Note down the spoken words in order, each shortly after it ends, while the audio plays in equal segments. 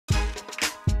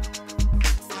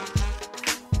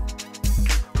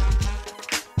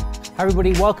Hi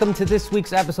everybody, welcome to this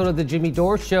week's episode of the Jimmy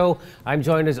Dore Show. I'm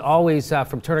joined as always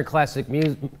from Turner Classic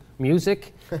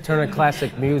Music. Turner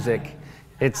Classic Music.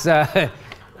 It's Ben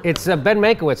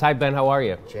Mankiewicz. Hi Ben, how are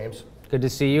you? James. Good to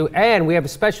see you. And we have a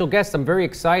special guest. I'm very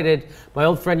excited. My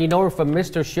old friend, you know her from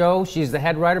Mr. Show. She's the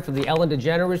head writer for the Ellen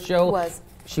Degeneres Show.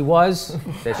 She was.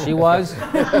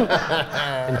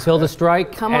 Until the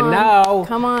strike. Come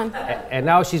on. And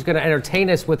now she's going to entertain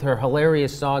us with her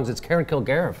hilarious songs. It's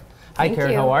Kilgariff. Hi, Thank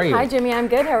Karen. you. How are you? Hi, Jimmy. I'm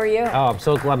good. How are you? Oh,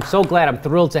 I'm so glad. I'm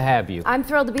thrilled to have you. I'm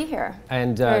thrilled to be here.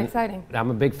 And very exciting.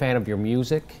 I'm a big fan of your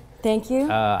music. Thank you.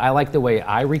 I like the way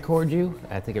I record you.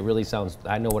 I think it really sounds.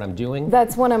 I know what I'm doing.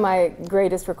 That's one of my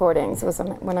greatest recordings. Was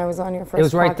when I was on your first. It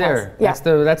was right podcast. there. Yeah.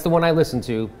 That's the one I listened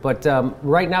to. But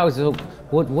right now, tell us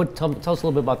a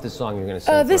little bit about this song you're going to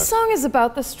sing. This song is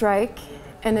about the strike,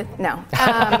 and it'd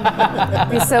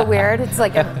be so weird. It's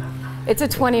like it's a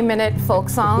 20-minute folk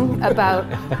song about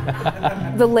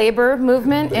the labor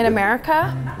movement in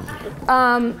America.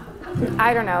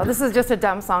 I don't know. This is just a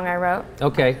dumb song I wrote.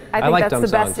 Okay. I think like that's dumb the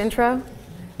songs. best intro.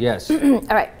 Yes. All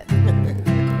right.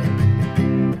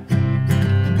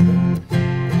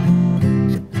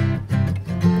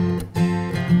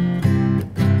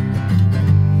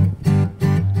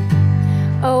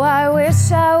 Oh, I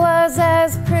wish I was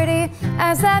as pretty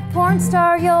as that porn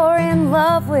star you're in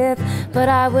love with, but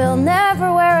I will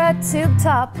never wear a tube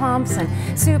top pumps and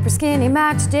super skinny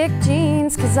matchstick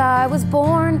jeans, 'cause I was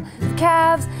born with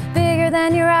calves bigger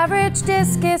than your average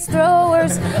discus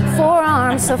thrower's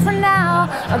forearm. So for now,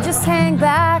 I'll just hang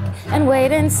back and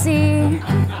wait and see,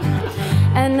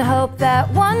 and hope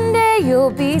that one day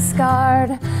you'll be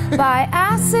scarred by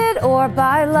acid or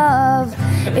by love.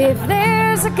 If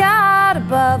there's a God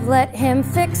above, let him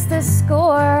fix the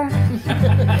score.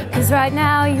 'Cause right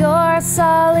now you're a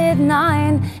solid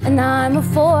 9 and I'm a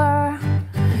 4,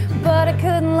 but I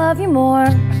couldn't love you more.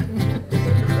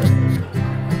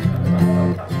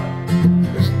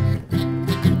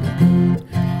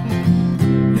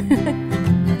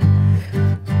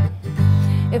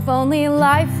 If only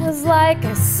life was like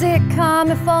a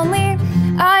sitcom, if only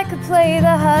I could play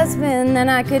the husband, then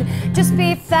I could just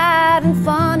be fat and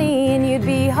funny and you'd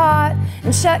be hot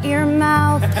and shut your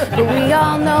mouth. But we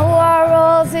all know our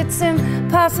roles, it's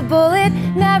impossible, it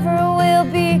never will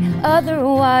be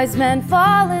otherwise. Men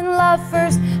fall in love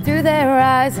first through their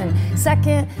eyes and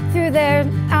second through their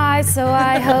eyes. So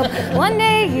I hope one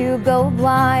day you go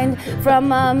blind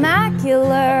from a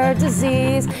macular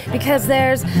disease, because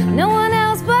there's no one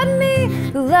else but me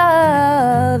who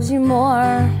loves you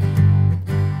more.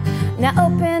 Now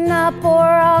open up or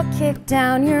I'll kick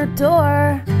down your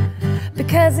door,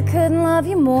 because I couldn't love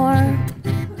you more.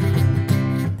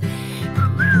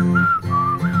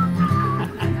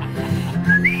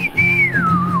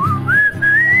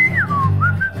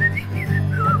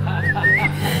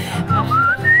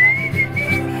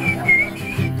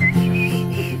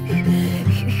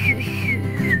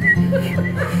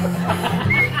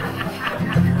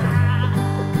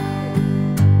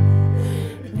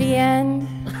 The end.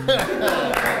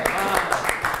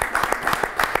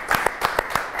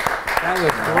 That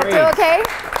was great. That's okay?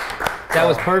 That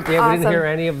was perfect. Yeah, Awesome. we didn't hear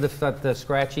any of the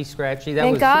scratchy.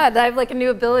 Thank God. I have like a new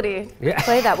ability to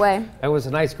play that way. That was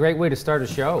a nice, great way to start a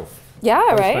show. Yeah,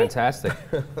 That was right? fantastic.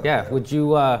 Yeah. Would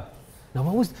you? Now,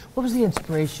 what was the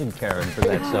inspiration, Karen, for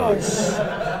that song?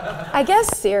 I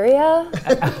guess Syria.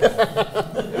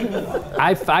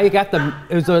 I got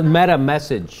it was a meta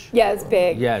message. Yeah, it's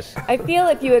big. Yes. I feel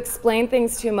if you explain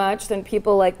things too much, then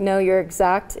people like know your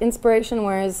exact inspiration,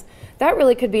 whereas that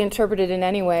really could be interpreted in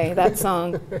any way, that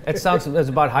song. It sounds it's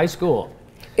about high school.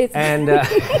 It's And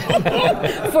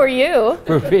for you.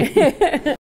 for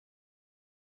me.